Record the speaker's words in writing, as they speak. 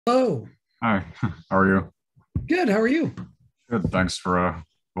Oh, Hi, how are you? good. How are you? Good, thanks for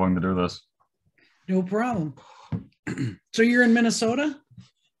willing to do this. No problem. So you're in Minnesota?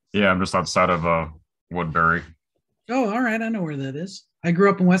 Yeah, I'm just outside of Woodbury. Oh, all right. I know where that is. I grew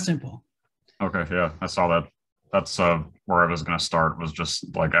up in West St. Paul. Okay, yeah, I saw that. That's where I was gonna start, was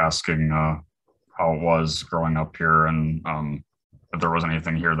just like asking how it was growing up here, and if there was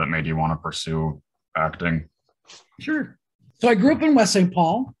anything here that made you want to pursue acting. Sure. So I grew up in West St.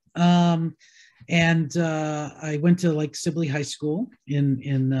 Paul, and I went to like Sibley High School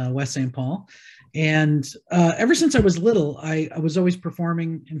in West St. Paul. And ever since I was little, I was always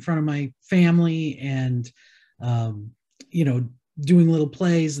performing in front of my family and um, you know doing little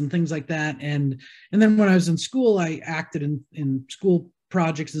plays and things like that. And then when I was in school, I acted in school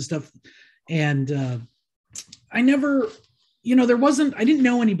projects and stuff. And I never, there wasn't, I didn't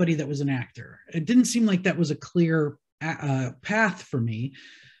know anybody that was an actor. It didn't seem like that was a clear path for me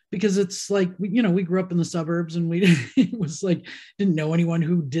because it's like, we grew up in the suburbs and we it was like, didn't know anyone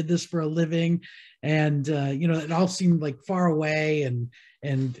who did this for a living. And, it all seemed like far away and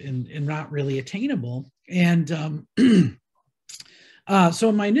not really attainable. And,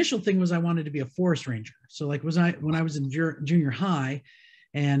 so my initial thing was I wanted to be a forest ranger. So like when I was in junior high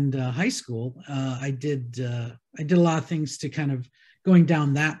and high school, I did a lot of things to kind of going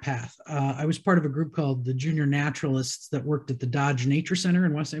down that path. I was part of a group called the Junior Naturalists that worked at the Dodge Nature Center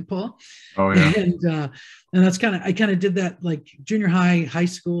in West St. Paul, Oh yeah, and that's I kind of did that like junior high, high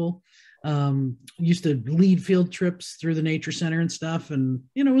school. Used to lead field trips through the nature center and stuff, and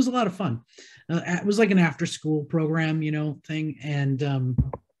it was a lot of fun. It was like an after school program, thing, and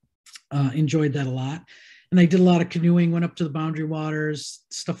enjoyed that a lot. And I did a lot of canoeing, went up to the Boundary Waters,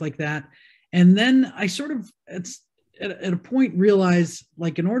 stuff like that. And then I sort of, at a point, realized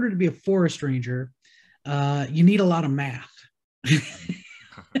like in order to be a forest ranger, you need a lot of math.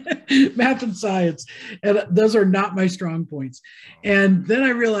 Math and science, and those are not my strong points. And then I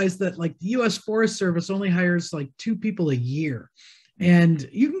realized that like the U.S. Forest Service only hires like two people a year, and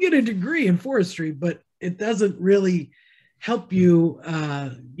you can get a degree in forestry, but it doesn't really help you,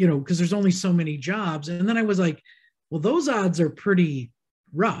 because there's only so many jobs. And then I was like, well, those odds are pretty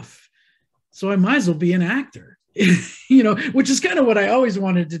rough, so I might as well be an actor. Which is kind of what I always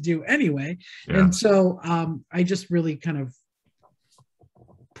wanted to do anyway. yeah. And so I just really kind of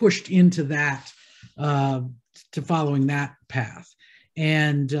pushed into that, uh, to following that path.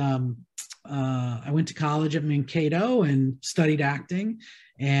 And I went to college at Mankato and studied acting.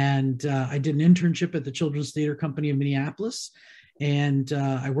 And I did an internship at the Children's Theater Company of Minneapolis. And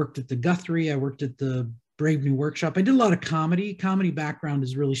I worked at the Guthrie. I worked at the Brave New Workshop. I did a lot of comedy. Comedy background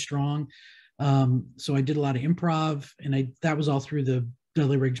is really strong. So I did a lot of improv, and that was all through the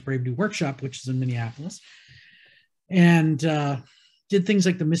Dudley Riggs Brave New Workshop, which is in Minneapolis. And did things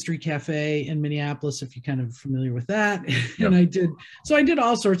like the Mystery Cafe in Minneapolis, if you're kind of familiar with that. And Yep. I did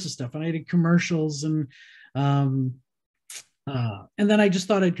all sorts of stuff, and I did commercials, um, and then I just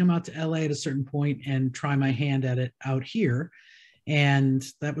thought I'd come out to LA at a certain point and try my hand at it out here. And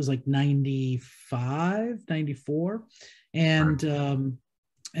that was like 95, 94. Right.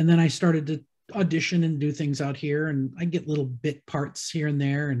 And then I started to audition and do things out here, and I get little bit parts here and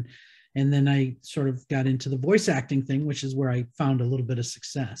there. And then I sort of got into the voice acting thing, which is where I found a little bit of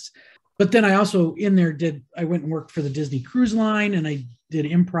success. But then I also I went and worked for the Disney Cruise Line, and I did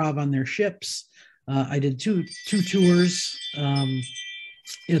improv on their ships. I did two tours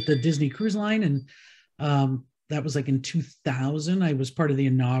at the Disney Cruise Line, and that was like in 2000. I was part of the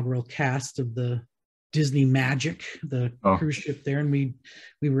inaugural cast of the Disney Magic, the Oh, cruise ship there, and we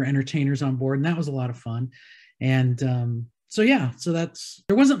were entertainers on board, and that was a lot of fun. And so yeah, so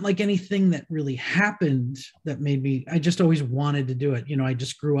there wasn't like anything that really happened that made me. I just always wanted to do it. I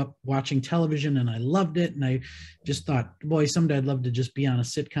just grew up watching television and I loved it, and I just thought, boy, someday I'd love to just be on a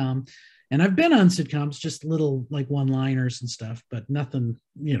sitcom. And I've been on sitcoms, just little like one-liners and stuff, but nothing,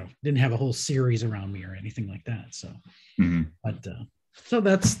 didn't have a whole series around me or anything like that. So, mhm. but so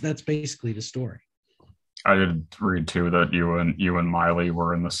that's basically the story. I did read too that you and Miley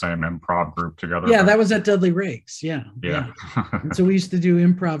were in the same improv group together Yeah, back. that was at Dudley Riggs. Yeah, Yeah. yeah. And so we used to do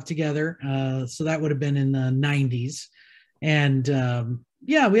improv together. So that would have been in the 90s. And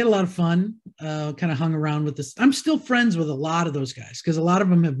yeah, we had a lot of fun. Kind of hung around with this. I'm still friends with a lot of those guys because a lot of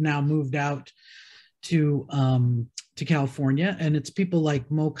them have now moved out to California. And it's people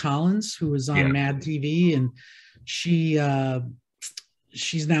like Mo Collins, who was on Yeah. Mad TV, and she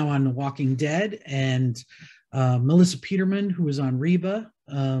she's now on The Walking Dead, and Melissa Peterman, who was on Reba.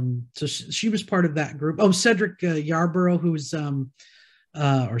 So she was part of that group. Oh, Cedric Yarborough, who's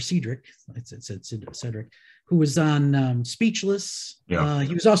or Cedric, it's Cedric. who was on Speechless. Yeah.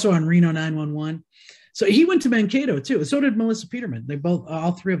 He was also on Reno 911. So he went to Mankato too. So did Melissa Peterman. They both,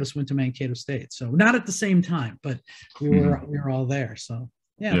 all three of us went to Mankato State. So not at the same time, but we were all there. So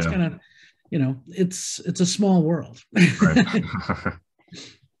yeah, it's kind of, it's a small world. Right.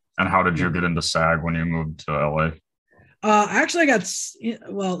 And how did you get into SAG when you moved to LA? Actually,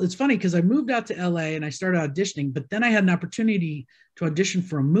 it's funny because I moved out to LA and I started auditioning, but then I had an opportunity to audition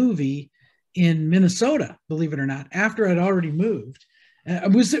for a movie in Minnesota, believe it or not, after I'd already moved.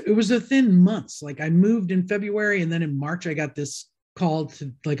 It was within months. Like I moved in February, and then in March I got this call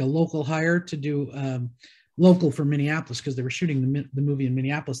to like a local hire to do local for Minneapolis because they were shooting the movie in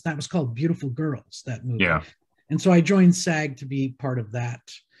Minneapolis. That was called Beautiful Girls, that movie. Yeah. And so I joined SAG to be part of that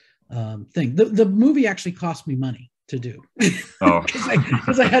thing. The movie actually cost me money to do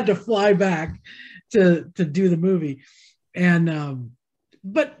because I had to fly back to do the movie, and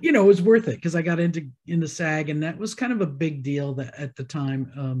but it was worth it because I got into SAG, and that was kind of a big deal that at the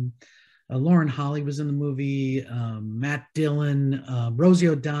time. Lauren Holly was in the movie, Matt Dillon, Rosie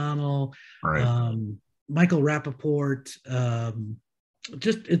O'Donnell, right. Michael Rappaport,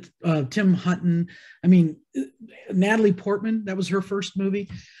 Tim Hutton. I mean, Natalie Portman, that was her first movie.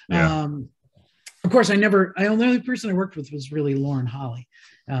 Yeah. Of course, the only person I worked with was really Lauren Holly.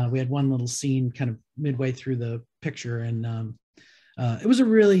 We had one little scene kind of midway through the picture, and it was a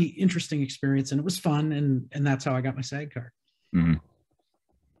really interesting experience, and it was fun, and that's how I got my SAG card. Mm-hmm.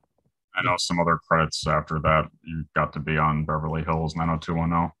 I know some other credits after that. You got to be on Beverly Hills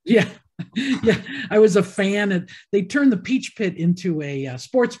 90210. Yeah. Yeah, I was a fan, and they turned the Peach Pit into a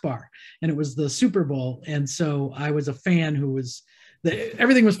sports bar, and it was the Super Bowl, and so I was a fan who was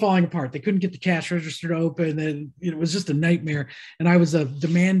everything was falling apart. They couldn't get the cash register to open, and it was just a nightmare. And I was a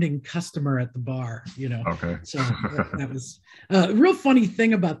demanding customer at the bar. Okay. So that was a real funny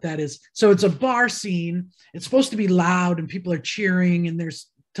thing about that is, so it's a bar scene. It's supposed to be loud, and people are cheering, and there's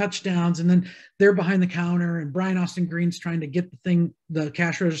touchdowns, and then they're behind the counter, and Brian Austin Green's trying to get the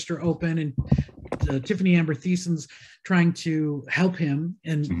cash register open, and Tiffany Amber Thiessen's trying to help him,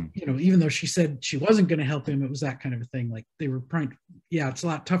 and even though she said she wasn't going to help him, it was that kind of a thing. Like they were it's a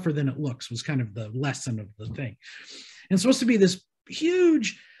lot tougher than it looks, was kind of the lesson of the thing. And it's supposed to be this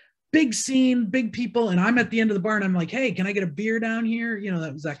huge big scene, big people, and I'm at the end of the bar, and I'm like, hey, can I get a beer down here?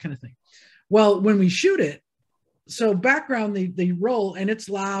 That was that kind of thing. Well, when we shoot it, so background, they roll, and it's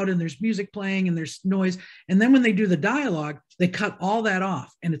loud, and there's music playing, and there's noise. And then when they do the dialogue, they cut all that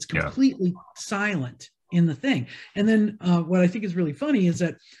off, and it's completely silent in the thing. And then what I think is really funny is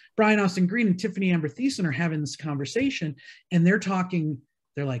that Brian Austin Green and Tiffany Amber Thiessen are having this conversation, and they're talking.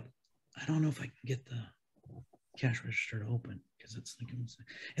 They're like, I don't know if I can get the cash register to open because it's like,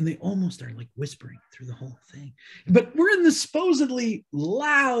 and they almost are like whispering through the whole thing. But we're in this supposedly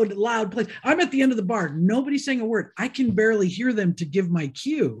loud place. I'm at the end of the bar. Nobody's saying a word. I can barely hear them to give my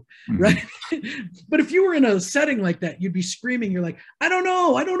cue, right? But if you were in a setting like that, you'd be screaming. You're like, I don't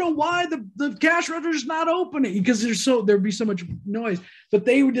know why the cash register's not opening, because there'd be so much noise. But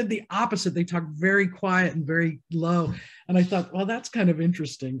they did the opposite. They talked very quiet and very low. And I thought, well, that's kind of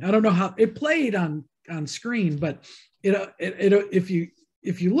interesting. I don't know how it played on screen, but if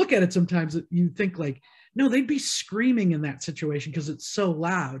you look at it, sometimes you think like, no, they'd be screaming in that situation because it's so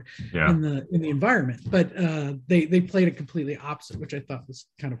loud in the environment. But they played it completely opposite, which I thought was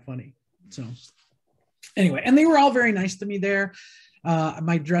kind of funny. So anyway, and they were all very nice to me there.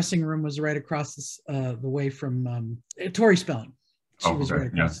 My dressing room was right across the way from Tori Spelling. She was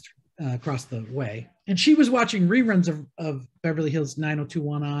right across the way, and she was watching reruns of Beverly Hills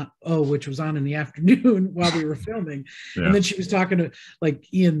 90210, which was on in the afternoon while we were filming. And then she was talking to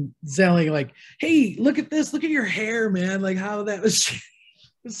like Ian Zelling, like, hey, look at this, look at your hair, man, like how that was. It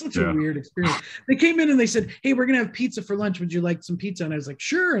was such a weird experience. They came in and they said, hey, we're gonna have pizza for lunch, would you like some pizza? And I was like,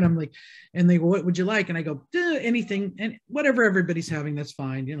 sure. And I'm like, and they go, what would you like? And I go, anything, and whatever everybody's having, that's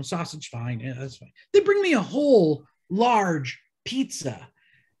fine, sausage, fine, that's fine. They bring me a whole large pizza.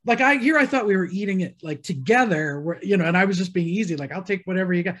 Like I thought we were eating it like together, and I was just being easy. Like, I'll take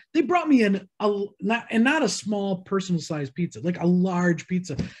whatever you got. They brought me in not a small personal sized pizza, like a large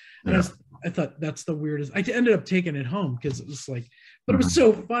pizza. And I thought that's the weirdest. I ended up taking it home because it was like, but it was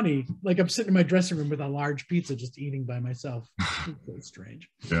so funny. Like I'm sitting in my dressing room with a large pizza, just eating by myself. It was strange.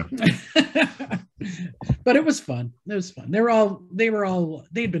 Yeah. But it was fun. It was fun.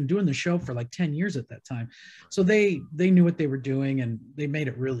 They'd been doing the show for like 10 years at that time. So they knew what they were doing, and they made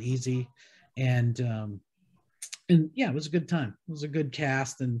it real easy. And yeah, it was a good time. It was a good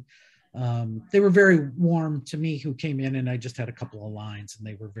cast, and they were very warm to me who came in, and I just had a couple of lines, and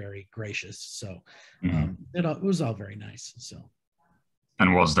they were very gracious. So it was all very nice. So.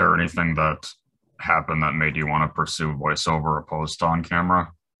 And was there anything that happen that made you want to pursue voiceover opposed to on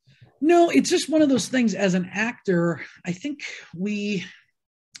camera? No, it's just one of those things. As an actor, I think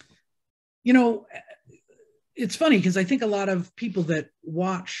you know, it's funny because I think a lot of people that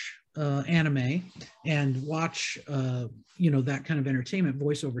watch anime and watch, that kind of entertainment,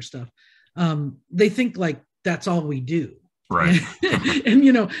 voiceover stuff, they think like that's all we do. Right.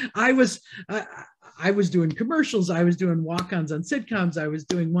 And I was doing commercials. I was doing walk-ons on sitcoms. I was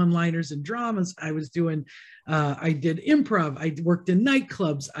doing one-liners in dramas. I did improv. I worked in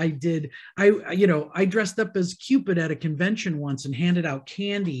nightclubs. I dressed up as Cupid at a convention once and handed out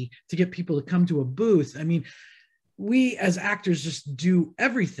candy to get people to come to a booth. I mean, we as actors just do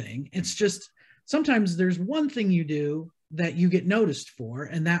everything. It's just sometimes there's one thing you do that you get noticed for,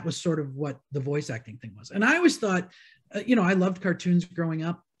 and that was sort of what the voice acting thing was. And I always thought, I loved cartoons growing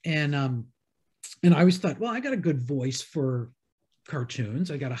up, and I always thought, well, I got a good voice for cartoons.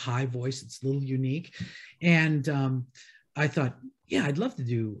 I got a high voice. It's a little unique. And I thought, yeah, I'd love to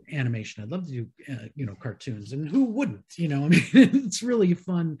do animation. I'd love to do, cartoons. And who wouldn't? I mean, it's really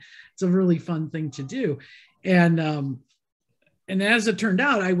fun. It's a really fun thing to do. And as it turned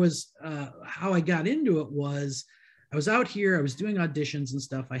out, how I got into it was I was out here. I was doing auditions and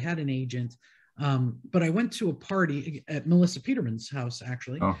stuff. I had an agent. But I went to a party at Melissa Peterman's house,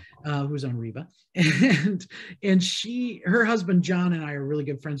 actually, who was on Reba, and her husband, John, and I are really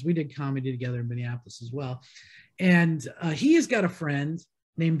good friends. We did comedy together in Minneapolis as well. And he has got a friend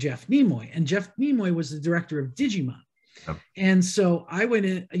named Jeff Nimoy, and Jeff Nimoy was the director of Digimon. Yep. And so I went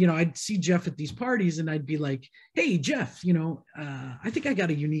in, I'd see Jeff at these parties and I'd be like, hey, Jeff, I think I got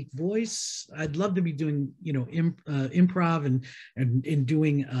a unique voice. I'd love to be doing, improv and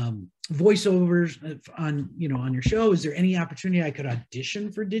doing voiceovers on your show. Is there any opportunity I could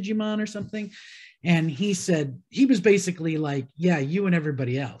audition for Digimon or something? And he said, he was basically like, yeah, you and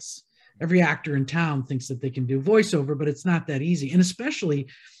everybody else. Every actor in town thinks that they can do voiceover, but it's not that easy. And especially,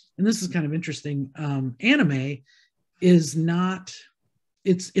 and this is kind of interesting, anime is not,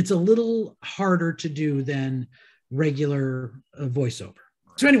 it's a little harder to do than regular voiceover.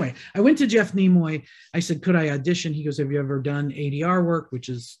 So anyway, I went to Jeff Nimoy. I said, could I audition? He goes, have you ever done ADR work, which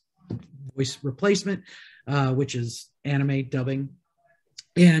is voice replacement, which is anime dubbing?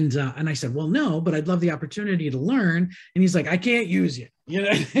 And I said, well, no, but I'd love the opportunity to learn. And he's like, I can't use you.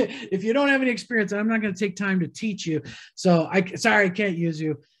 If you don't have any experience, I'm not going to take time to teach you. So sorry, I can't use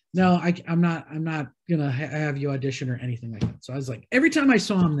you. No, I'm not gonna have you audition or anything like that. So I was like, every time I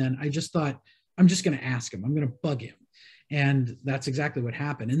saw him, then I just thought, I'm just gonna ask him. I'm gonna bug him, and that's exactly what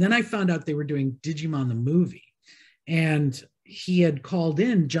happened. And then I found out they were doing Digimon the movie, and he had called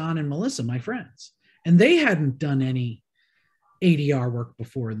in John and Melissa, my friends, and they hadn't done any ADR work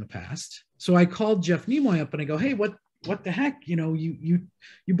before in the past. So I called Jeff Nimoy up and I go, hey, what the heck? You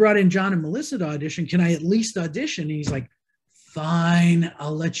brought in John and Melissa to audition. Can I at least audition? And he's like, fine,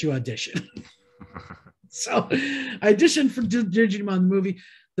 I'll let you audition. So I auditioned for Digimon the movie.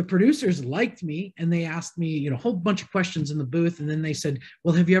 The producers liked me and they asked me, a whole bunch of questions in the booth. And then they said,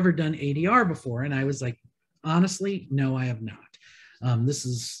 well, have you ever done ADR before? And I was like, honestly, no, I have not. This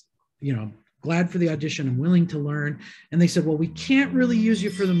is, glad for the audition. I'm willing to learn. And they said, well, we can't really use you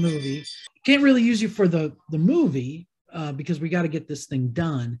for the movie. Can't really use you for the movie because we got to get this thing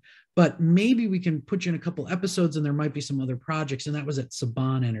done. But maybe we can put you in a couple episodes and there might be some other projects. And that was at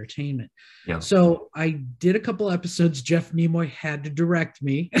Saban Entertainment. Yeah. So I did a couple episodes. Jeff Nimoy had to direct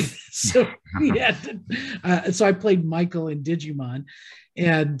me. So I played Michael in Digimon.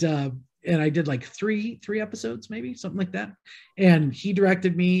 And I did like three episodes, maybe something like that. And he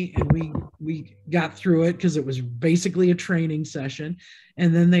directed me and we got through it because it was basically a training session.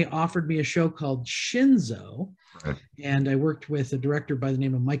 And then they offered me a show called Shinzo. Right. And I worked with a director by the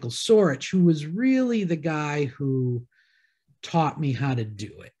name of Michael Sorich, who was really the guy who taught me how to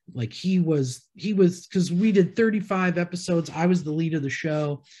do it. Like he was, because we did 35 episodes. I was the lead of the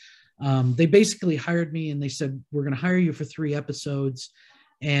show. They basically hired me and they said, we're going to hire you for 3 episodes.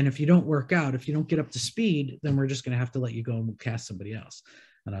 And if you don't work out, if you don't get up to speed, then we're just going to have to let you go and we'll cast somebody else.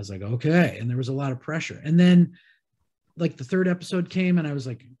 And I was like, okay. And there was a lot of pressure. And then like the 3rd episode came and I was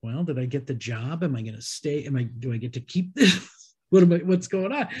like, well, did I get the job? Am I going to stay? Do I get to keep this? What's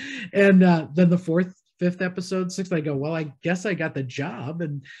going on? And then the 4th, 5th episode, 6th, I go, well, I guess I got the job.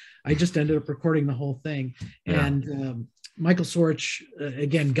 And I just ended up recording the whole thing. Yeah. And Michael Sorich,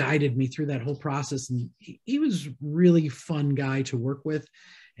 again, guided me through that whole process. And he was really fun guy to work with.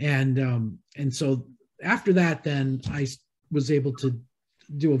 And so after that, then I was able to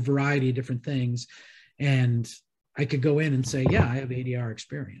do a variety of different things. And I could go in and say, yeah, I have ADR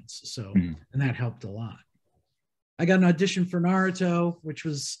experience. So, and that helped a lot. I got an audition for Naruto, which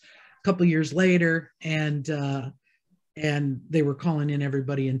was couple years later, and they were calling in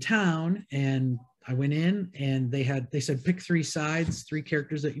everybody in town, and I went in, and they said pick 3 sides, 3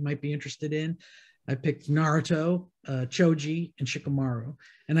 characters that you might be interested in. I picked Naruto, Choji, and Shikamaru,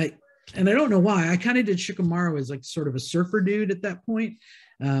 and I don't know why. I kind of did Shikamaru as like sort of a surfer dude at that point.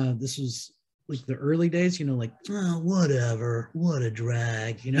 This was like the early days, like, oh, whatever, what a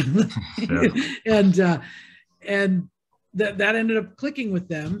drag, yeah. and that ended up clicking with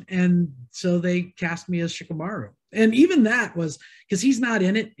them, and so they cast me as Shikamaru. And even that was because he's not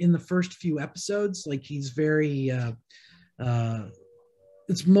in it in the first few episodes. Like, he's very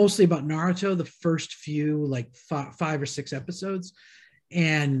it's mostly about Naruto the first few like 5 or 6 episodes.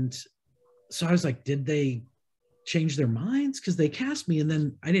 And so I was like, did they change their minds? Because they cast me, and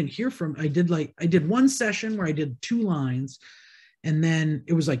then I didn't hear from. I did one session where I did 2 lines, and then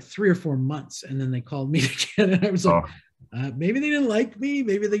it was like 3 or 4 months, and then they called me again, and I was like, maybe they didn't like me,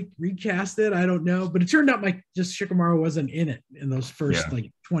 maybe they recast it, I don't know. But it turned out just Shikamaru wasn't in it in those first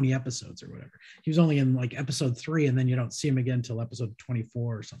like 20 episodes or whatever. He was only in like episode 3, and then you don't see him again until episode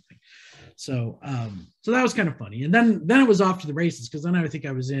 24 or something. So so that was kind of funny. And then it was off to the races, because then I think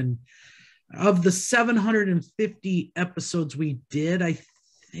I was in, of the 750 episodes we did, I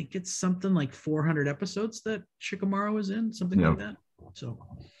think it's something like 400 episodes that Shikamaru was in, something like that. So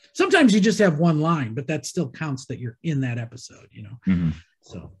sometimes you just have 1 line, but that still counts that you're in that episode, Mm-hmm.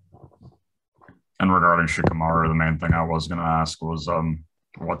 So. And regarding Shikamaru, the main thing I was going to ask was,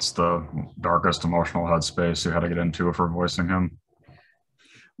 what's the darkest emotional headspace you had to get into for voicing him?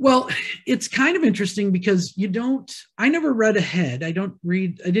 Well, it's kind of interesting because I never read ahead. I didn't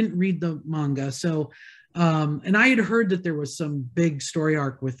read the manga. So, and I had heard that there was some big story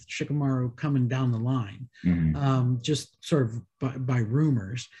arc with Shikamaru coming down the line, just sort of by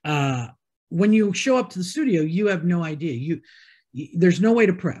rumors. When you show up to the studio, you have no idea. There's no way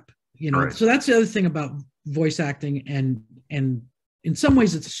to prep, Right. So that's the other thing about voice acting, and in some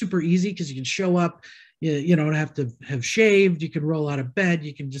ways it's super easy because you can show up. You don't have to have shaved. You can roll out of bed.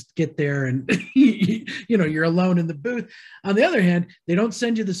 You can just get there, and you're alone in the booth. On the other hand, they don't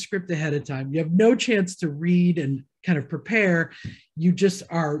send you the script ahead of time. You have no chance to read and kind of prepare. You just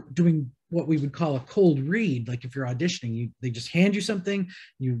are doing what we would call a cold read. Like if you're auditioning, they just hand you something,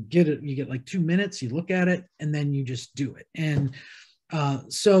 you get it. You get like 2 minutes. You look at it, and then you just do it. And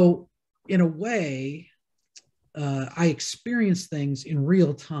so, in a way, I experience things in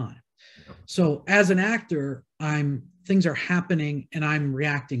real time. So as an actor, things are happening and I'm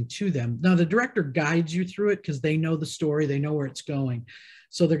reacting to them. Now the director guides you through it because they know the story, they know where it's going.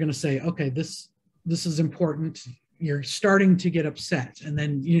 So they're going to say, okay, this is important. You're starting to get upset. And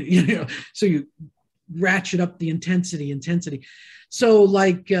then, so you ratchet up the intensity. So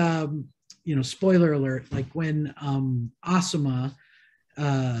like, spoiler alert, like when Asuma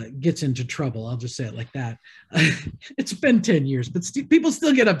gets into trouble, I'll just say it like that. It's been 10 years, but people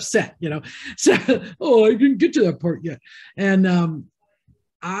still get upset, So, I didn't get to that part yet. And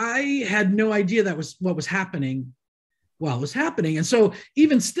I had no idea that was what was happening while it was happening. And so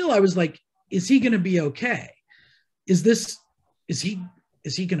even still, I was like, is he going to be okay? Is he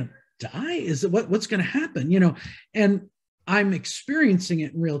going to die? What's going to happen? And I'm experiencing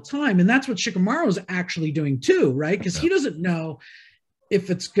it in real time. And that's what Shikamaru is actually doing too, right? Because he doesn't know if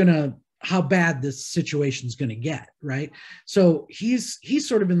how bad this situation is going to get, right? So he's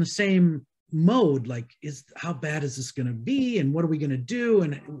sort of in the same mode, like, how bad is this going to be? And what are we going to do?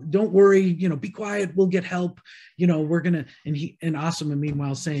 And don't worry, be quiet. We'll get help. We're going to, and Asuma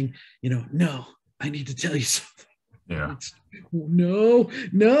meanwhile saying, no, I need to tell you something. Yeah. No,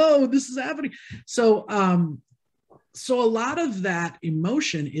 this is happening. So a lot of that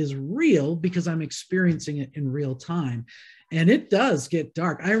emotion is real because I'm experiencing it in real time. And it does get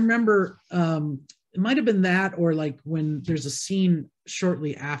dark. I remember it might have been that, or like when there's a scene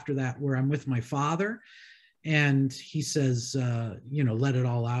shortly after that where I'm with my father and he says, let it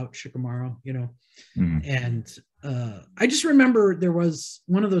all out, Shikamaru, And I just remember there was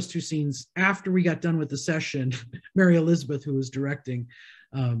one of those 2 scenes after we got done with the session. Mary Elizabeth, who was directing,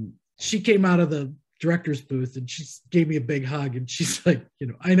 she came out of the director's booth and she gave me a big hug and she's like,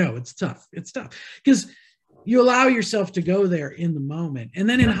 I know it's tough because you allow yourself to go there in the moment. And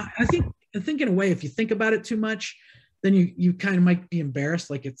then I think in a way, if you think about it too much, then you kind of might be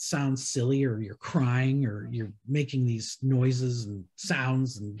embarrassed, like it sounds silly, or you're crying, or you're making these noises and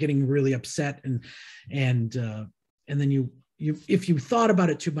sounds and getting really upset. And then you if you thought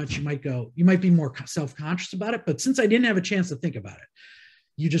about it too much, you might be more self-conscious about it. But since I didn't have a chance to think about it,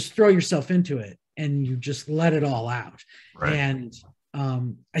 you just throw yourself into it and you just let it all out. Right. And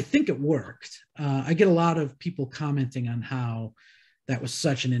I think it worked. I get a lot of people commenting on how that was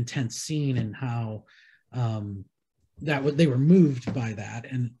such an intense scene, and how they were moved by that.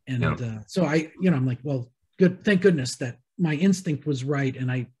 So I'm like, well, good, thank goodness that my instinct was right,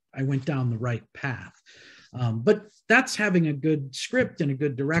 and I went down the right path. But that's having a good script and a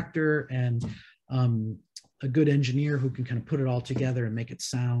good director and a good engineer who can kind of put it all together and make it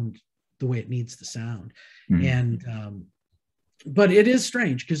sound the way it needs to sound. And but it is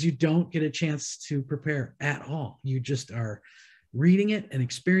strange because you don't get a chance to prepare at all. You just are reading it and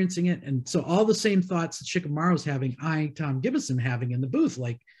experiencing it. And so all the same thoughts that Shikamaru's having, Tom Gibis, am having in the booth,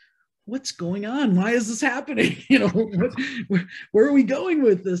 like, what's going on? Why is this happening? Where are we going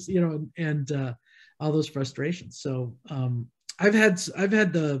with this? And all those frustrations. So I've had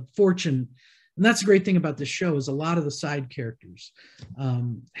the fortune, and that's the great thing about this show, is a lot of the side characters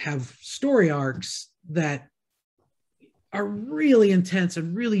have story arcs that are really intense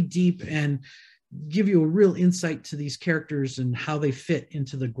and really deep and give you a real insight to these characters and how they fit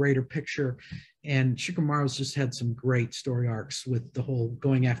into the greater picture. And Shikamaru's just had some great story arcs with the whole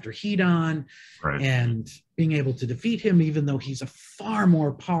going after Hedon, right, and being able to defeat him, even though he's a far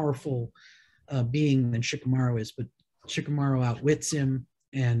more powerful being than Shikamaru is. But Shikamaru outwits him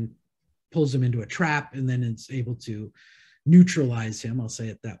and pulls him into a trap, and then is able to neutralize him. I'll say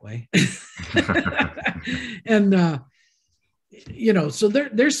it that way. And so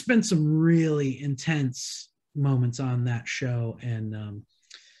there's been some really intense moments on that show, and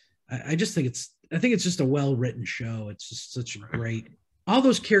I just think it's just a well-written show. It's just such a great, all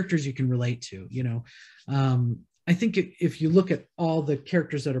those characters you can relate to. I think if you look at all the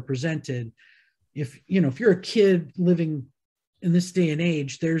characters that are presented, if you're a kid living in this day and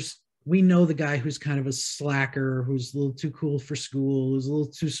age, we know the guy who's kind of a slacker, who's a little too cool for school, who's a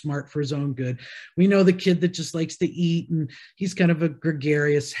little too smart for his own good. We know the kid that just likes to eat, and he's kind of a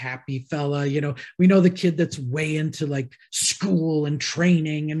gregarious, happy fella. We know the kid that's way into like school and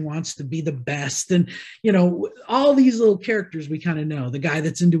training and wants to be the best. And, all these little characters we kind of know. The guy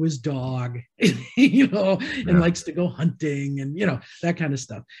that's into his dog, and likes to go hunting and, that kind of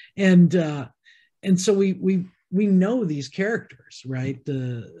stuff. And so we know these characters, right?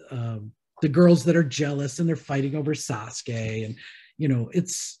 The girls that are jealous and they're fighting over Sasuke, and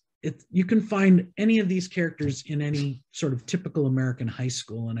you can find any of these characters in any sort of typical American high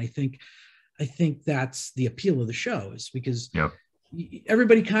school, and I think that's the appeal of the show, is because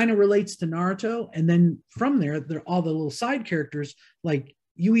everybody kind of relates to Naruto, and then from there, they're all the little side characters. Like,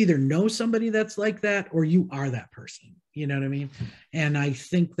 you either know somebody that's like that, or you are that person. You know what I mean? And I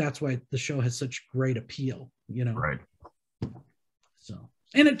think that's why the show has such great appeal. Right. So,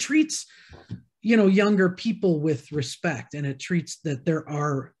 and it treats, younger people with respect, and it treats that there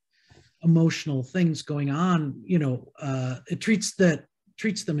are emotional things going on. It treats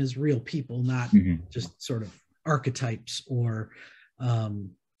them as real people, not just sort of archetypes or,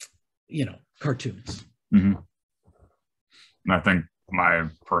 cartoons. Mm-hmm. And I think my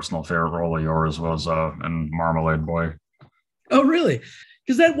personal favorite role of yours was in Marmalade Boy. Oh, really?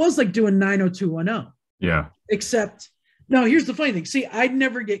 Because that was like doing 90210. Yeah. Except, no, here's the funny thing. See, I'd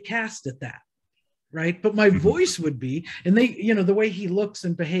never get cast at that, right? But my voice would be, and they, the way he looks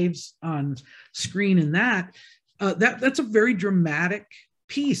and behaves on screen in that's a very dramatic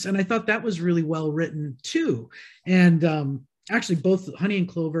piece. And I thought that was really well written too. And actually both Honey and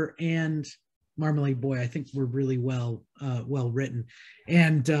Clover and Marmalade Boy, I think, were really well written.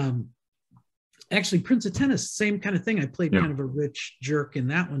 And actually Prince of Tennis, same kind of thing. I played kind of a rich jerk in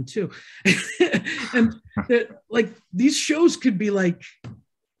that one too. And like, these shows could be like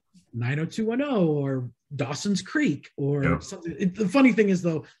 90210 or Dawson's Creek or something. The funny thing is,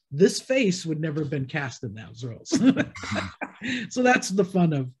 though, this face would never have been cast in those roles. So that's the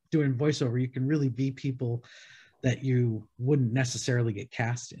fun of doing voiceover. You can really be people that you wouldn't necessarily get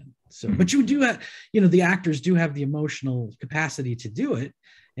cast in. So, but you do have, the actors do have the emotional capacity to do it.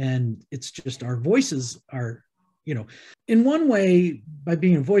 And it's just our voices are, in one way, by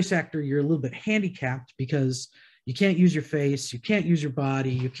being a voice actor, you're a little bit handicapped because you can't use your face, you can't use your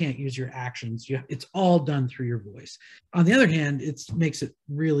body, you can't use your actions. It's all done through your voice. On the other hand, it makes it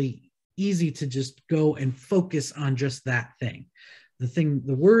really easy to just go and focus on just that thing.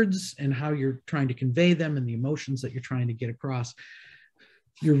 The words and how you're trying to convey them and the emotions that you're trying to get across.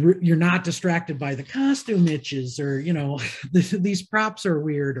 You're not distracted by the costume itches or, these props are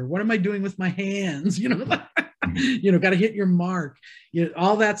weird, or what am I doing with my hands? Got to hit your mark.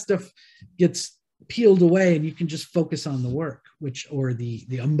 All that stuff gets peeled away, and you can just focus on the work, or the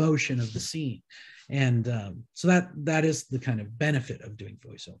emotion of the scene. And so that is the kind of benefit of doing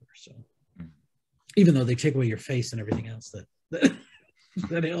voiceover. So even though they take away your face and everything else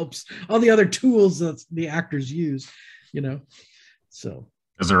that helps, all the other tools that the actors use, So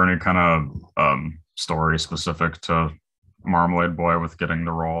is there any kind of story specific to Marmalade Boy with getting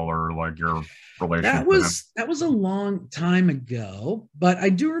the role, or like your relation to him? that was a long time ago, but I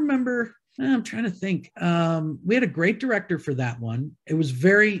do remember. I'm trying to think. We had a great director for that one. It was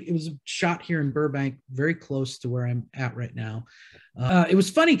shot here in Burbank, very close to where I'm at right now. It was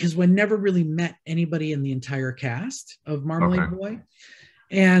funny because we never really met anybody in the entire cast of Marmalade Boy.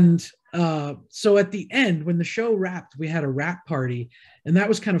 And so at the end, when the show wrapped, we had a wrap party, and that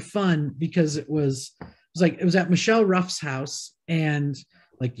was kind of fun because it was at Michelle Ruff's house, and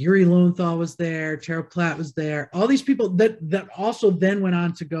like Yuri Lowenthal was there, Tara Platt was there, all these people that also then went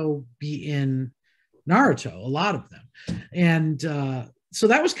on to go be in Naruto, a lot of them. And so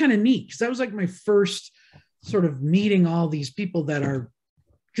that was kind of neat because that was like my first sort of meeting all these people that are,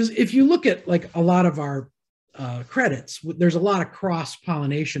 because if you look at like a lot of our credits, there's a lot of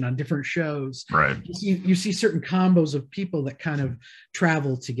cross-pollination on different shows. Right. You see certain combos of people that kind of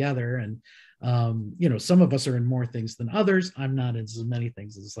travel together, and some of us are in more things than others. I'm not in as many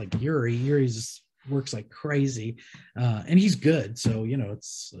things as like Yuri. Yuri's works like crazy, and he's good. So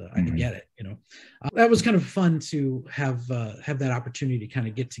it's I get it. That was kind of fun to have that opportunity to kind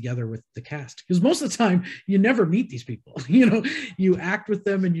of get together with the cast, because most of the time you never meet these people. You act with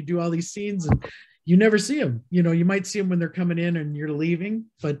them and you do all these scenes, and you never see them. You might see them when they're coming in and you're leaving,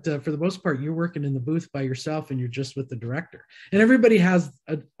 but for the most part, you're working in the booth by yourself and you're just with the director. And everybody has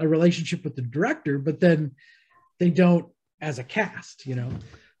a relationship with the director, but then they don't as a cast,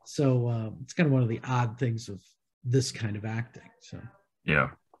 So it's kind of one of the odd things of this kind of acting. So yeah.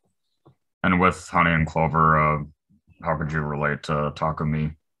 And with Honey and Clover, how could you relate to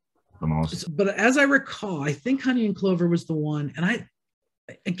Takumi the most? But as I recall, I think Honey and Clover was the one, and I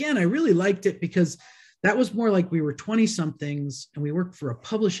really liked it because that was more like we were 20 somethings and we worked for a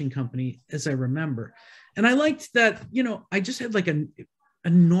publishing company, as I remember. And I liked that, I just had like a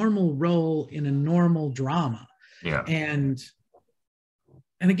normal role in a normal drama. Yeah. And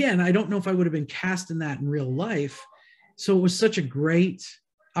again, I don't know if I would have been cast in that in real life. So it was such a great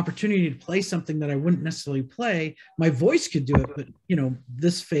opportunity to play something that I wouldn't necessarily play. My voice could do it, but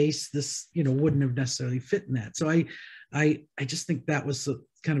this face, wouldn't have necessarily fit in that. So I just think that was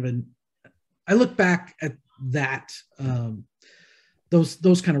kind of I look back at that,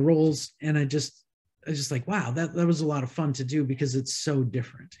 those kind of roles, and I just like, wow, that was a lot of fun to do because it's so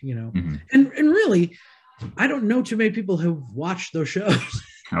different, Mm-hmm. and really, I don't know too many people who've watched those shows.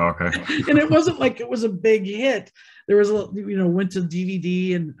 Oh, okay. And it wasn't like it was a big hit. There was went to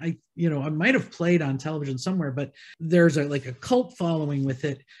DVD, and I might have played on television somewhere, but there's a cult following with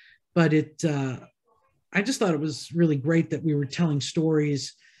it. But I just thought it was really great that we were telling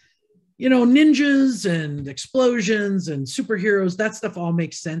stories, ninjas and explosions and superheroes, that stuff all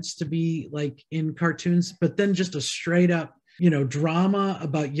makes sense to be like in cartoons, but then just a straight up, drama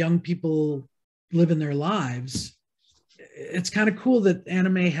about young people living their lives. It's kind of cool that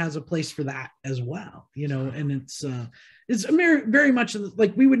anime has a place for that as well, and it's very much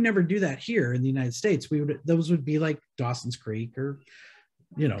like we would never do that here in the United States. Those would be like Dawson's Creek or,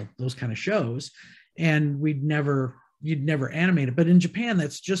 those kind of shows. And you'd never animate it. But in Japan,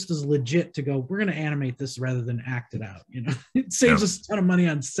 that's just as legit to go, we're going to animate this rather than act it out. It saves us a ton of money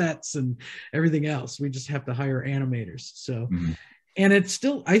on sets and everything else. We just have to hire animators. So, and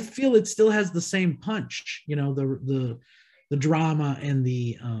I feel it still has the same punch, the drama and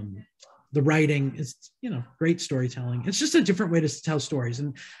the writing is, great storytelling. It's just a different way to tell stories.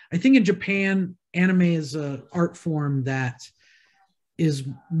 And I think in Japan, anime is an art form that is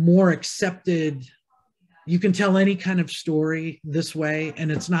more accepted. You can tell any kind of story this way,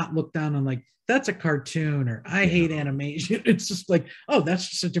 and it's not looked down on like, that's a cartoon, or I hate animation. It's just like, oh, that's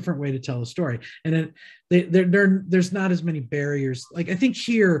just a different way to tell a story. And there's not as many barriers. Like, I think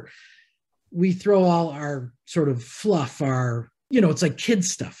here we throw all our sort of fluff, it's like kid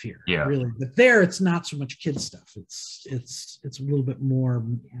stuff here, really. But there, it's not so much kid stuff. It's a little bit more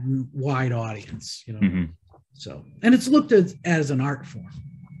wide audience, So, and it's looked at as an art form,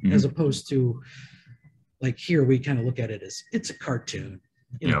 as opposed to like here we kind of look at it as it's a cartoon.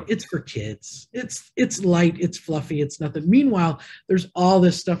 It's for kids. It's light, it's fluffy, it's nothing. Meanwhile, there's all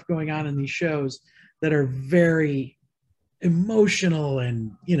this stuff going on in these shows that are very emotional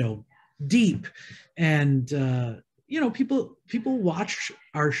and deep, and people watch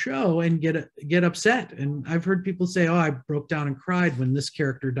our show and get upset. And I've heard people say, oh, I broke down and cried when this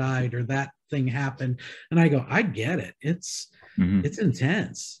character died or that thing happened. And I go, I get it. It's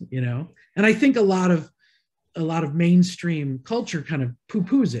intense, and I think a lot of mainstream culture kind of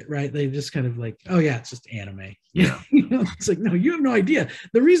poo-poos it, right? They just kind of like, oh yeah, it's just anime. Yeah. It's like, no, you have no idea.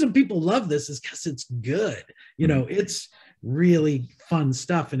 The reason people love this is because it's good. It's really fun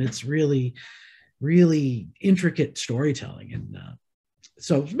stuff, and it's really, really intricate storytelling. And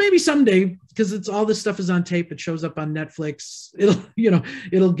so maybe someday, because it's all this stuff is on tape, it shows up on Netflix.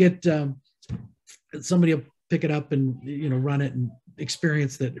 It'll get somebody will pick it up and run it and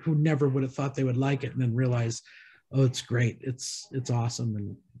experience that who never would have thought they would like it, and then realize, oh, it's great, it's awesome,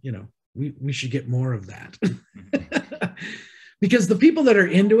 and we should get more of that. Because the people that are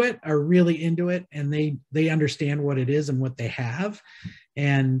into it are really into it, and they understand what it is and what they have,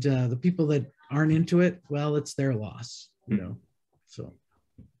 and the people that aren't into it, well, it's their loss, so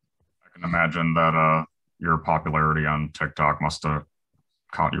I can imagine that your popularity on TikTok must have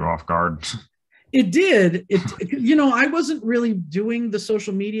caught you off guard. It did. I wasn't really doing the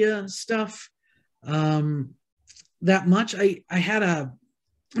social media stuff that much. I had a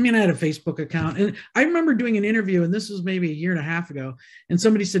Facebook account, and I remember doing an interview, and this was maybe a year and a half ago, and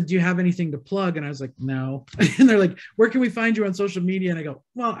somebody said, "Do you have anything to plug?" And I was like, "No." And they're like, "Where can we find you on social media?" And I go,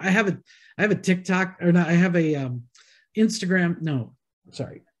 "Well, I have a TikTok, or not, I have a Instagram. No,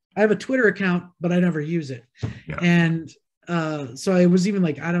 sorry. I have a Twitter account, but I never use it." Yeah. And so I was even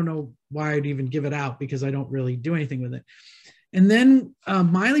like, I don't know why I'd even give it out, because I don't really do anything with it. And then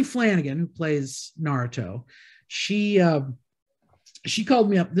Miley Flanagan, who plays Naruto, she called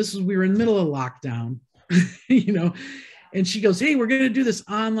me up. We were in the middle of lockdown, and she goes, "Hey, we're going to do this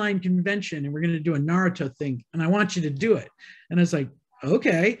online convention, and we're going to do a Naruto thing, and I want you to do it." And I was like,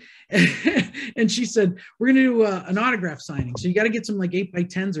 "Okay." And she said, "We're going to do an autograph signing. So you got to get some like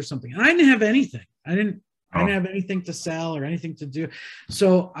 8x10s or something." And I didn't have anything. I didn't have anything to sell or anything to do.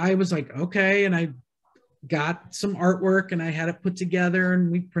 So I was like, okay. And I got some artwork, and I had it put together,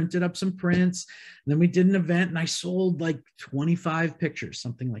 and we printed up some prints, and then we did an event, and I sold like 25 pictures,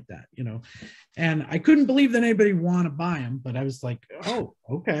 something like that, and I couldn't believe that anybody would want to buy them, but I was like, oh,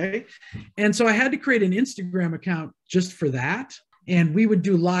 okay. And so I had to create an Instagram account just for that. And we would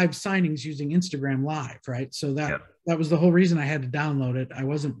do live signings using Instagram Live, right? So that was the whole reason I had to download it. I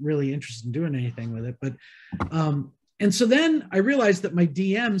wasn't really interested in doing anything with it, but and so then I realized that my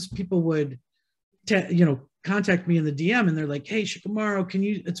DMs, people would contact me in the DM, and they're like, "Hey, Shikamaru,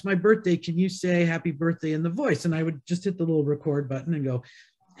 it's my birthday, can you say happy birthday in the voice?" And I would just hit the little record button and go,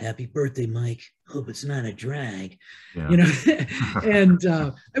 "Happy birthday, Mike. Hope it's not a drag." And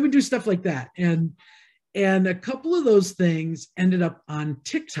I would do stuff like that. And a couple of those things ended up on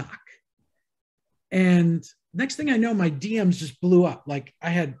TikTok. And next thing I know, my DMs just blew up. Like I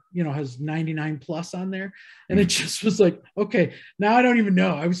had, has 99 plus on there. And it just was like, okay, now I don't even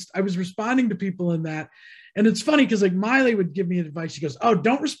know. I was responding to people in that. And it's funny because like Miley would give me advice. She goes, "Oh,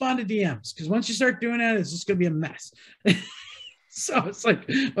 don't respond to DMs, because once you start doing that, it's just going to be a mess." So it's like,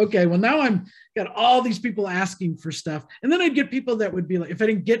 okay, well, now I'm got all these people asking for stuff. And then I'd get people that would be like, if I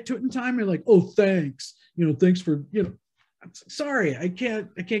didn't get to it in time, they're like, "Oh, thanks. Thanks for, I'm sorry, I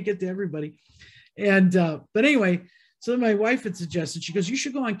can't get to everybody." And, but anyway, so my wife had suggested, she goes, "You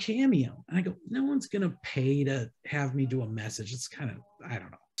should go on Cameo." And I go, "No one's going to pay to have me do a message. It's kind of, I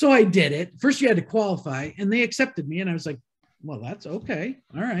don't know." So I did it. First you had to qualify, and they accepted me. And I was like, well, that's okay.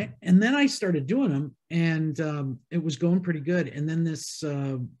 All right. And then I started doing them, and it was going pretty good. And then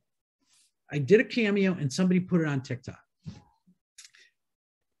I did a Cameo, and somebody put it on TikTok,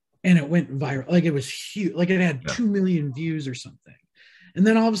 and it went viral. Like it was huge. Like it had 2 million views or something. And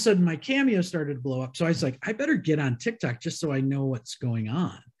then all of a sudden my Cameo started to blow up. So I was like, I better get on TikTok just so I know what's going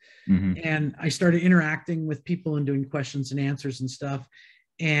on. Mm-hmm. And I started interacting with people and doing questions and answers and stuff.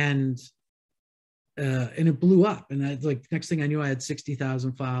 And it blew up. And I like, next thing I knew, I had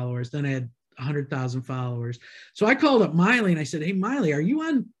 60,000 followers. Then I had 100,000 followers. So I called up Miley and I said, "Hey, Miley, are you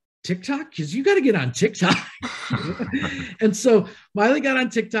on TikTok? Because you got to get on TikTok." And so Miley got on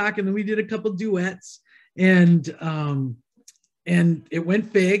TikTok, and then we did a couple duets, and it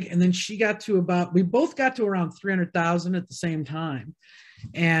went big. And then we both got to around 300,000 at the same time.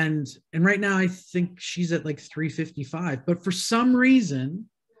 And right now I think she's at like 355, but for some reason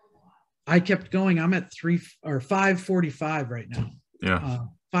I kept going. I'm at 545 right now. Yeah.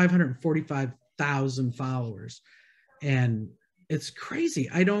 545,000 followers. And it's crazy.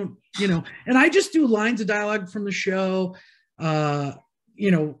 I don't, and I just do lines of dialogue from the show.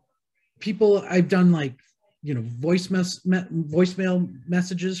 People, I've done like, voicemail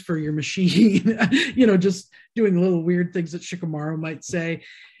messages for your machine, just doing little weird things that Shikamaru might say.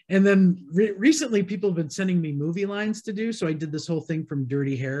 And then recently people have been sending me movie lines to do. So I did this whole thing from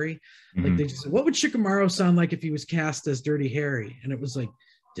Dirty Harry. Mm-hmm. Like they just said, "What would Shikamaru sound like if he was cast as Dirty Harry?" And it was like,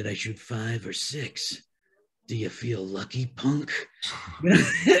 "Did I shoot 5 or 6? Do you feel lucky, punk?"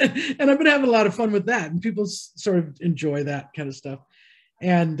 And I've been having a lot of fun with that. And people sort of enjoy that kind of stuff.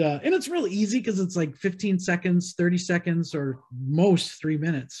 And it's real easy because it's like 15 seconds, 30 seconds, or most 3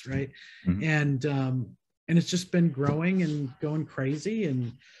 minutes, right? Mhm. And it's just been growing and going crazy,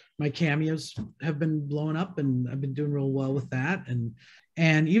 and my cameos have been blowing up, and I've been doing real well with that.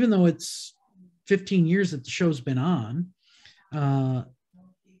 And even though it's 15 years that the show's been on,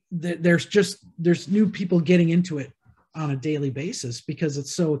 there's new people getting into it on a daily basis because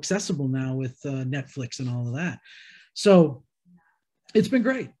it's so accessible now with Netflix and all of that. So it's been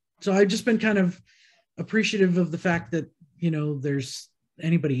great. So I've just been kind of appreciative of the fact that, there's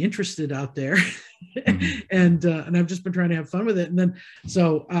anybody interested out there. Mm-hmm. and I've just been trying to have fun with it. And then,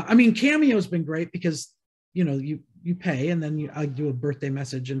 so, Cameo's been great because, you pay, and then I do a birthday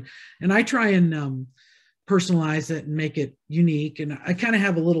message, and I try and personalize it and make it unique. And I kind of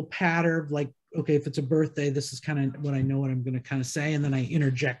have a little pattern of like, okay, if it's a birthday, this is kind of what I know what I'm going to kind of say. And then I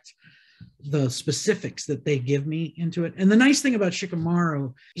interject the specifics that they give me into it. And the nice thing about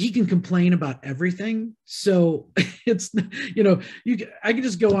Shikamaru, he can complain about everything. So it's, I can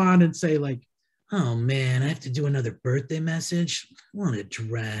just go on and say like, oh man, I have to do another birthday message. I want to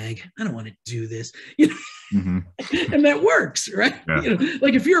drag. I don't want to do this. Mm-hmm. And that works, right? Yeah.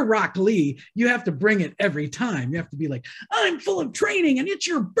 Like if you're Rock Lee, you have to bring it every time. You have to be like, I'm full of training and it's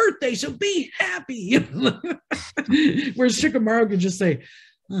your birthday, so be happy. Whereas Shikamaru can just say,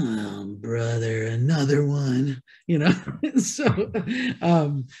 oh brother, another one.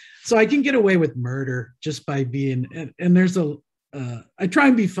 So I can get away with murder just by being, and there's I try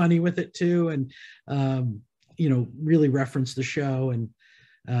and be funny with it too, and really reference the show and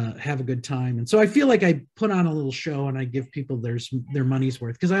have a good time. And so I feel like I put on a little show and I give people their money's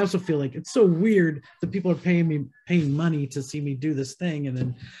worth, because I also feel like it's so weird that people are paying money to see me do this thing, and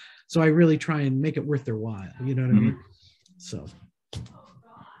then so I really try and make it worth their while. You know what I mean? So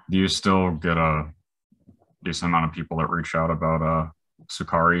do you still get a decent amount of people that reach out about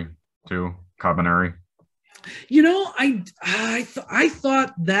Sukari too, Cabaneri? I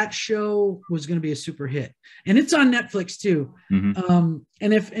thought that show was going to be a super hit, and it's on Netflix too. Mm-hmm.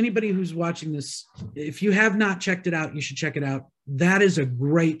 And if anybody who's watching this, if you have not checked it out, you should check it out. That is a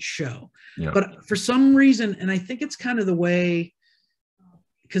great show. Yep. But for some reason, and I think it's kind of the way,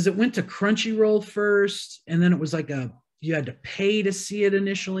 because it went to Crunchyroll first, and then it was like you had to pay to see it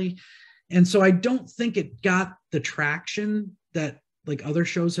initially. And so I don't think it got the traction that like other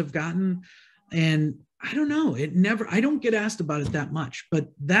shows have gotten. And I don't know, I don't get asked about it that much, but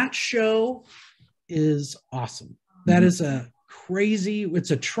that show is awesome. That is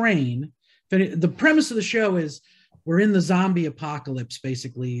it's a train. The premise of the show is we're in the zombie apocalypse.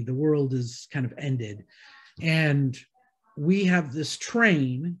 Basically, the world is kind of ended. And we have this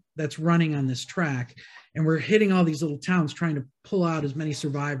train that's running on this track, and we're hitting all these little towns trying to pull out as many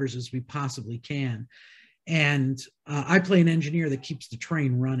survivors as we possibly can. And I play an engineer that keeps the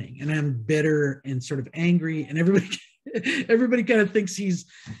train running, and I'm bitter and sort of angry, and everybody kind of thinks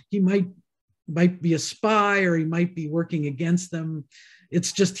he might be a spy, or he might be working against them.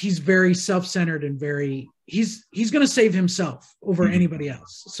 It's just, he's very self-centered and he's going to save himself over anybody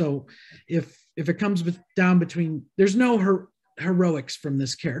else. So if it comes down between, there's no heroics from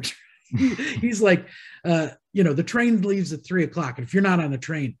this character. He's like, the train leaves at 3:00, and if you're not on the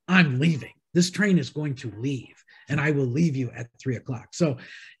train, I'm leaving. This train is going to leave, and I will leave you at 3:00. So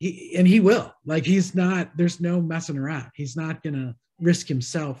he will, like, there's no messing around. He's not going to risk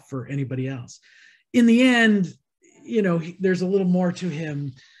himself for anybody else. In the end, there's a little more to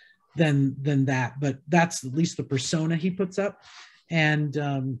him than that, but that's at least the persona he puts up. And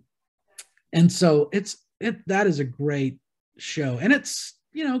so that is a great show, and it's,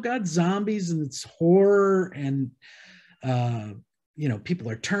 got zombies, and it's horror, and people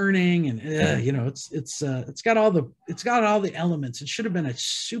are turning, and it's got all the elements. It should have been a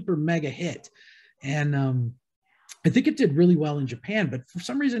super mega hit, and I think it did really well in Japan, but for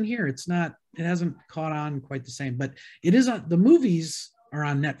some reason here it hasn't caught on quite the same. But it is the movies are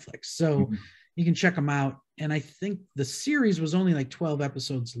on Netflix, so you can check them out. And I think the series was only like 12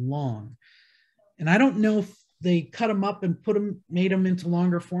 episodes long, and I don't know if they cut them up and made them into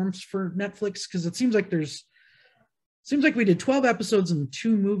longer forms for Netflix, because it seems like we did 12 episodes and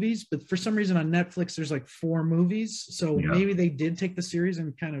 2 movies, but for some reason on Netflix there's like 4 movies. So maybe they did take the series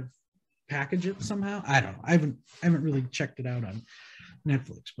and kind of package it somehow. I don't know. I haven't really checked it out on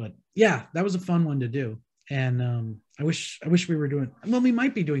Netflix, but yeah, that was a fun one to do. And I wish we were doing, well, we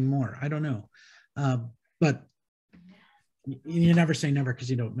might be doing more. I don't know. But you never say never, because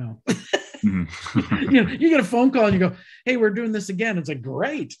you don't know. You get a phone call and you go, hey, we're doing this again. It's like,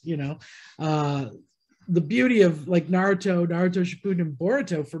 great. the beauty of like Naruto Shippuden, and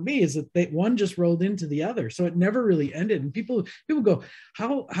Boruto for me is that one just rolled into the other, so it never really ended. And people go,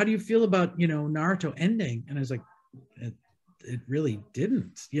 how do you feel about Naruto ending? And I was like, it really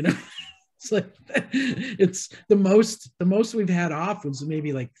didn't. It's like it's the most we've had off was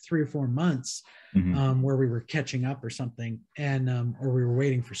maybe like 3 or 4 months, where we were catching up or something, and or we were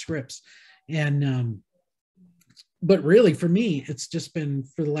waiting for scripts, and but really for me it's just been,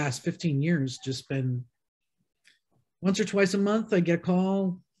 for the last 15 years, just been once or twice a month I get a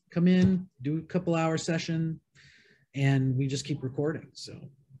call, come in, do a couple hour session, and we just keep recording. So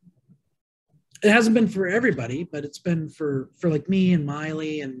it hasn't been for everybody, but it's been for like me and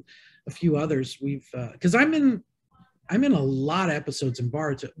Miley and a few others. We've because I'm in a lot of episodes in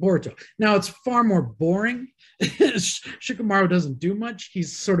Boruto. Now it's far more boring. Shikamaru doesn't do much.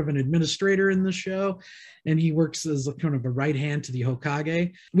 He's sort of an administrator in the show, and he works as a kind of a right hand to the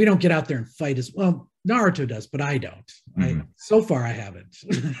Hokage. We don't get out there and fight as well. Naruto does, but I don't. So far, I haven't.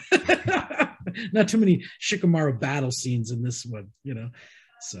 Not too many Shikamaru battle scenes in this one,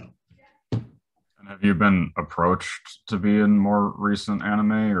 So. And have you been approached to be in more recent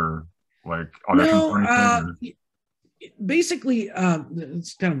anime or like auditions or anything? Basically,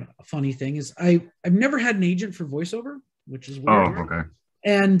 it's kind of a funny thing is I've never had an agent for voiceover, which is weird. Oh, okay.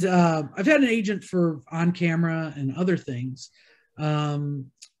 And I've had an agent for on camera and other things.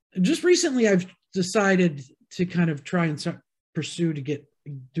 Just recently, I've decided to kind of try and pursue to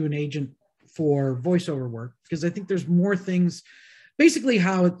do an agent for voiceover work, because I think there's more things. Basically,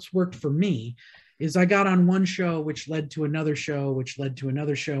 how it's worked for me is I got on one show, which led to another show, which led to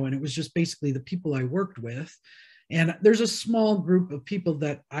another show, and it was just basically the people I worked with. And there's a small group of people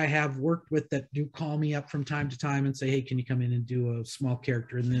that I have worked with that do call me up from time to time and say, hey, can you come in and do a small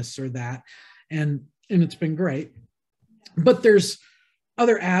character in this or that? And it's been great. But there's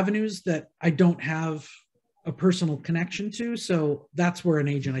other avenues that I don't have a personal connection to. So that's where an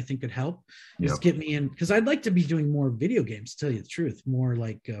agent I think could help, is get me in, because I'd like to be doing more video games, to tell you the truth, more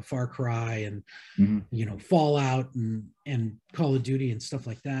like Far Cry and, Fallout and Call of Duty and stuff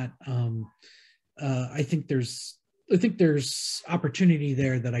like that. I think there's opportunity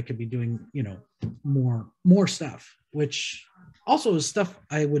there that I could be doing, more stuff, which also is stuff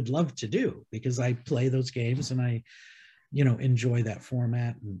I would love to do because I play those games and I, enjoy that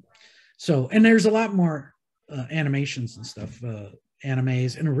format. And so, and there's a lot more animations and stuff,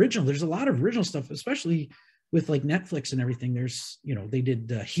 animes and original. There's a lot of original stuff, especially with like Netflix and everything. There's, they did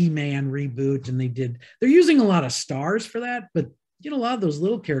He-Man reboot, and they're using a lot of stars for that, but a lot of those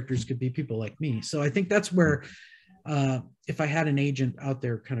little characters could be people like me. So I think that's where, if I had an agent out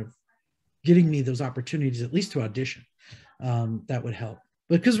there kind of getting me those opportunities, at least to audition, that would help.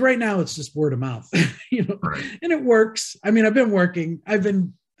 Because right now it's just word of mouth, Right. And it works. I mean, I've been working, I've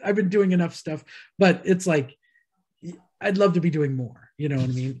been doing enough stuff, but it's like, I'd love to be doing more, you know what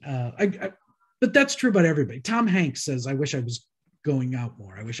I mean? But that's true about everybody. Tom Hanks says, I wish I was going out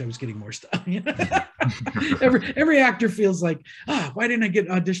more. I wish I was getting more stuff. Every actor feels like, why didn't I get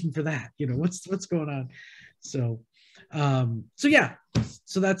auditioned for that? What's going on? So yeah,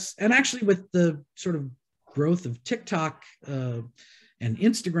 so that's, and actually with the sort of growth of TikTok and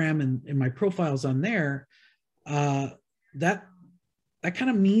Instagram and my profiles on there, that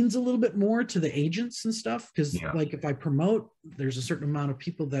kind of means a little bit more to the agents and stuff. Cause like if I promote, there's a certain amount of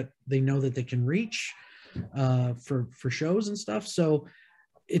people that they know that they can reach for shows and stuff. So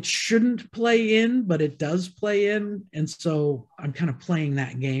it shouldn't play in, but it does play in. And so I'm kind of playing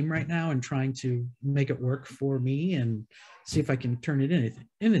that game right now and trying to make it work for me and see if I can turn it into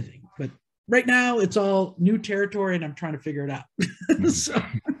anything. But right now it's all new territory and I'm trying to figure it out. So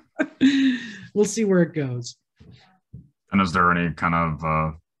we'll see where it goes. And is there any kind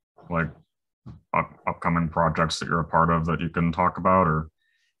of like upcoming projects that you're a part of that you can talk about, or?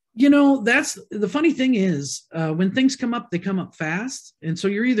 That's the funny thing is when things come up, they come up fast. And so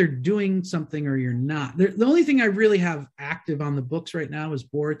you're either doing something or you're not. The only thing I really have active on the books right now is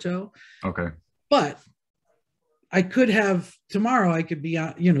Boruto. Okay. But I could have tomorrow, I could be,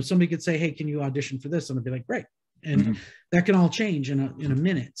 somebody could say, hey, can you audition for this? And I'd be like, great. And that can all change in a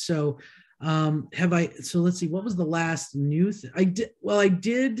minute. So so let's see, what was the last new thing I did? Well, I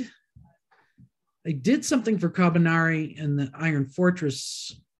did something for Kabanari and the Iron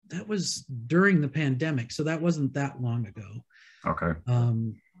Fortress. That was during the pandemic, so that wasn't that long ago. Okay.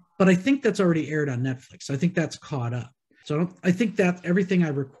 But I think that's already aired on Netflix. I think that's caught up. So I think that everything I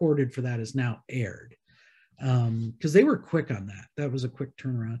recorded for that is now aired, because they were quick on that. That was a quick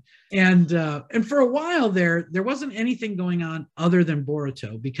turnaround. And for a while there wasn't anything going on other than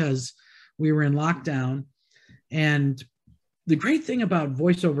Boruto because we were in lockdown. And the great thing about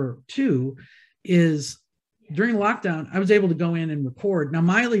voiceover too is during lockdown, I was able to go in and record. Now,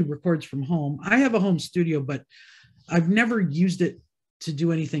 Miley records from home. I have a home studio, but I've never used it to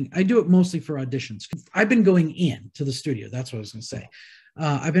do anything. I do it mostly for auditions. I've been going in to the studio. That's what I was going to say.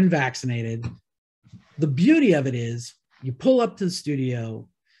 I've been vaccinated. The beauty of it is you pull up to the studio,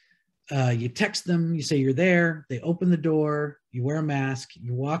 you text them, you say you're there, they open the door, you wear a mask,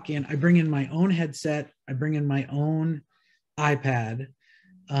 you walk in. I bring in my own headset. I bring in my own iPad.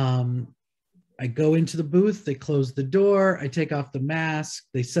 I go into the booth, they close the door, I take off the mask,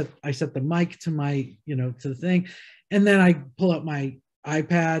 I set the mic to my, to the thing. And then I pull up my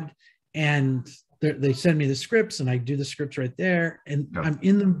iPad and they send me the scripts and I do the scripts right there. And I'm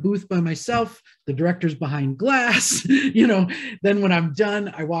in the booth by myself. The director's behind glass, then when I'm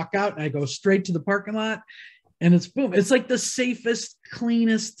done, I walk out and I go straight to the parking lot and it's boom. It's like the safest,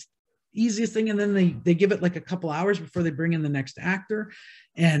 cleanest, easiest thing. And then they give it like a couple hours before they bring in the next actor.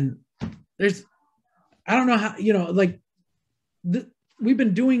 And I don't know how, we've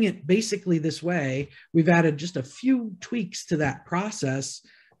been doing it basically this way. We've added just a few tweaks to that process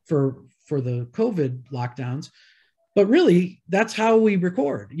for the COVID lockdowns, but really that's how we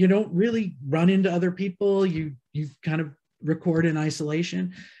record. You don't really run into other people. You kind of record in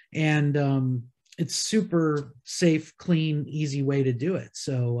isolation, and it's super safe, clean, easy way to do it.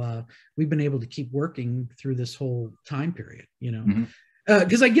 So we've been able to keep working through this whole time period,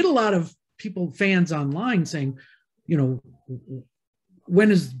 because I get a lot of fans online saying,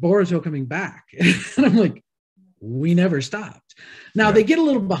 when is Boruto coming back? And I'm like, we never stopped. Now they get a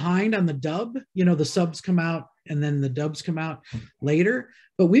little behind on the dub, the subs come out and then the dubs come out later,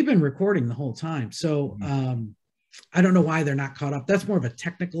 but we've been recording the whole time. So I don't know why they're not caught up. That's more of a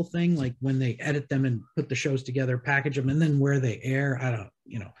technical thing, like when they edit them and put the shows together, package them, and then where they air.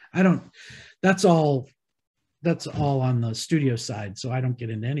 That's all on the studio side. So I don't get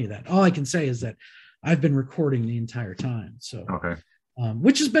into any of that. All I can say is that I've been recording the entire time. So,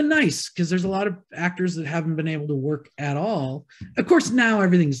 which has been nice because there's a lot of actors that haven't been able to work at all. Of course, now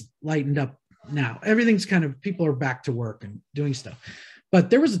everything's lightened up. Now everything's people are back to work and doing stuff.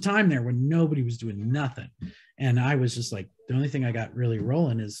 But there was a time there when nobody was doing nothing. And I was just like, the only thing I got really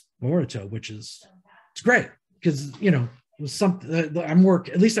rolling is Boruto, it's great because, it was something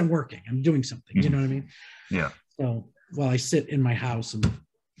at least I'm working, I'm doing something, you know what I mean? Yeah. So while I sit in my house and,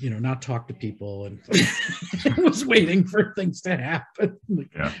 not talk to people and I was waiting for things to happen.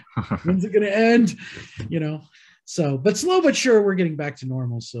 When's it going to end? So, but slow but sure, we're getting back to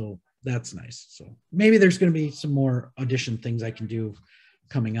normal. So that's nice. So maybe there's going to be some more audition things I can do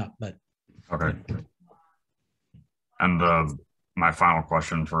coming up, but. Okay. And my final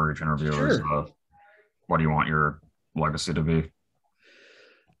question for each interview is, what do you want your legacy to be?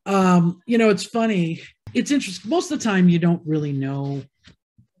 It's funny. It's interesting. Most of the time you don't really know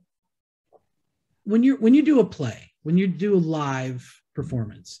when you do a play, when you do a live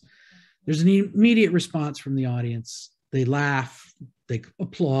performance, there's an immediate response from the audience. They laugh, they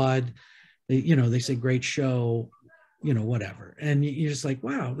applaud, they say great show, whatever. And you're just like,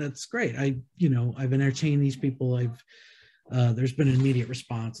 wow, that's great. I've entertained these people. There's been an immediate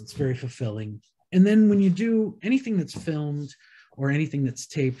response. It's very fulfilling. And then when you do anything that's filmed or anything that's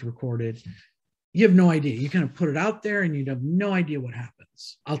taped, recorded, you have no idea. You kind of put it out there and you have no idea what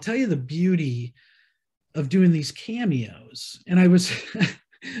happens. I'll tell you the beauty of doing these cameos. And I was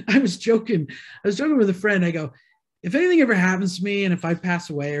joking with a friend. I go, if anything ever happens to me and if I pass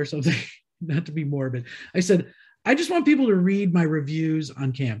away or something, not to be morbid, I said, I just want people to read my reviews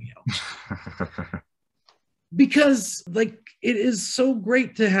on Cameo. Because it is so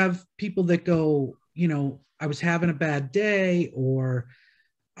great to have people that go, I was having a bad day, or,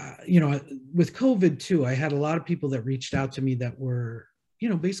 with COVID too, I had a lot of people that reached out to me that were,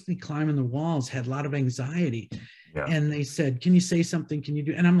 basically climbing the walls, had a lot of anxiety. Yeah. And they said, can you say something? Can you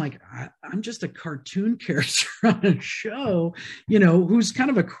do? And I'm like, I'm just a cartoon character on a show, who's kind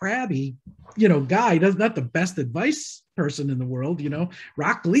of a crabby, guy. Not the best advice person in the world,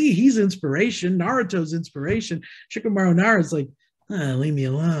 Rock Lee, he's inspiration. Naruto's inspiration. Shikamaru Nara is like, leave me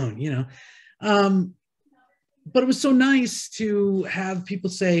alone, But it was so nice to have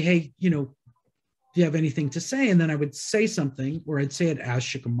people say, hey, do you have anything to say? And then I would say something, or I'd say it as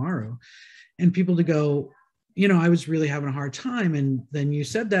Shikamaru, and people to go, I was really having a hard time. And then you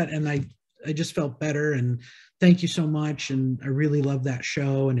said that, and I just felt better. And thank you so much. And I really love that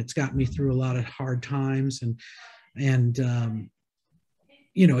show. And it's got me through a lot of hard times. And it's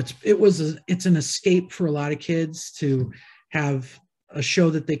an escape for a lot of kids to have a show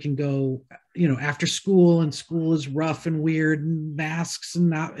that they can go, after school, and school is rough and weird, and masks,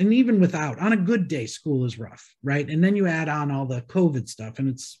 and even without, on a good day, school is rough, right? And then you add on all the COVID stuff and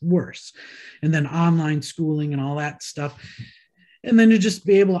it's worse. And then online schooling and all that stuff. And then to just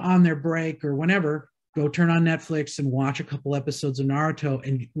be able to, on their break or whenever, go turn on Netflix and watch a couple episodes of Naruto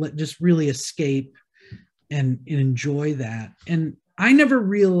and just really escape and enjoy that. And I never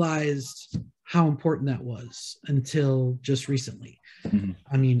realized how important that was until just recently. Mm-hmm.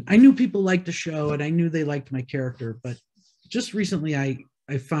 I mean, I knew people liked the show and I knew they liked my character, but just recently I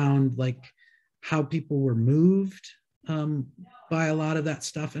found like how people were moved by a lot of that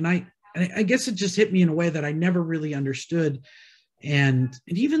stuff. And I guess it just hit me in a way that I never really understood. And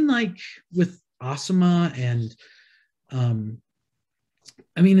even like with Asuma and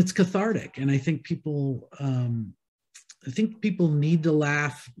I mean, it's cathartic. And I think people need to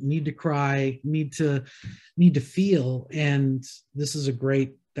laugh, need to cry, need to feel. And this is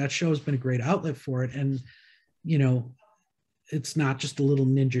that show has been a great outlet for it. And, it's not just a little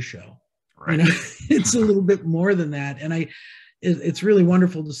ninja show, right? It's a little bit more than that. And it's really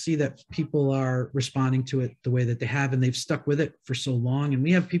wonderful to see that people are responding to it the way that they have, and they've stuck with it for so long. And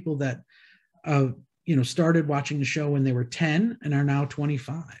we have people that, started watching the show when they were 10 and are now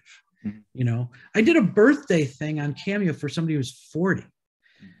 25. I did a birthday thing on Cameo for somebody who was 40,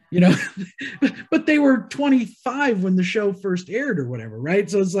 but they were 25 when the show first aired or whatever. Right.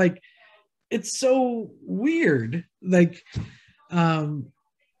 So it's like, it's so weird. Like, and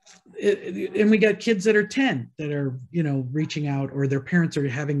we got kids that are 10 that are, reaching out, or their parents are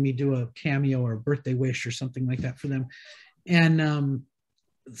having me do a cameo or a birthday wish or something like that for them. And,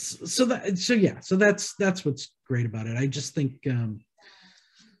 so that's what's great about it. I just think,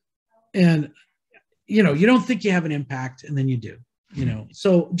 and you don't think you have an impact, and then you do,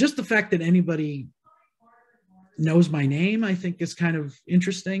 so just the fact that anybody knows my name, I think is kind of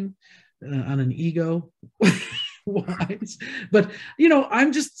interesting on an ego wise. But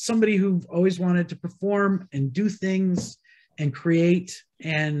I'm just somebody who always wanted to perform and do things and create,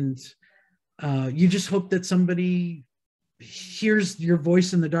 and you just hope that somebody hears your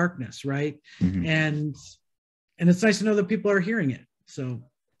voice in the darkness, right? Mm-hmm. And it's nice to know that people are hearing it. So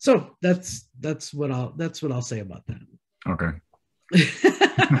that's what I'll say about that. Okay.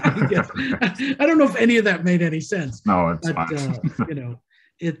 I don't know if any of that made any sense. No, it's fine.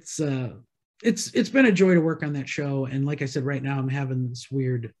 It's been a joy to work on that show. And like I said, right now I'm having this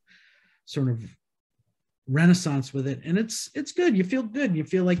weird sort of renaissance with it, and it's good. You feel good. You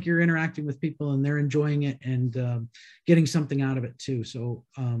feel like you're interacting with people and they're enjoying it and getting something out of it too. So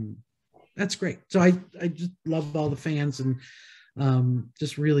that's great. So I just love all the fans, and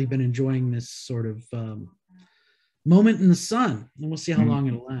just really been enjoying this sort of moment in the sun, and we'll see how long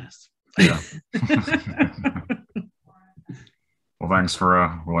it'll last. Yeah. Well, thanks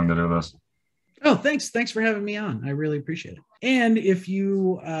for willing to do this. Oh, thanks for having me on. I really appreciate it. And if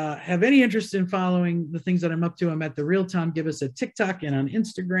you have any interest in following the things that I'm up to, I'm at the Real Tom Gibis at TikTok and on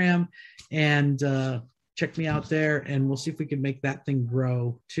Instagram, and check me out there, and we'll see if we can make that thing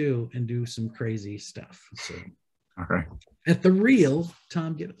grow too and do some crazy stuff. So, okay. At the Real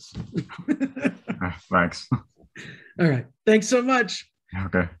Tom Gibis. Thanks. All right. Thanks so much.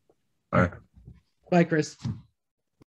 Okay. Bye. Bye, Chris.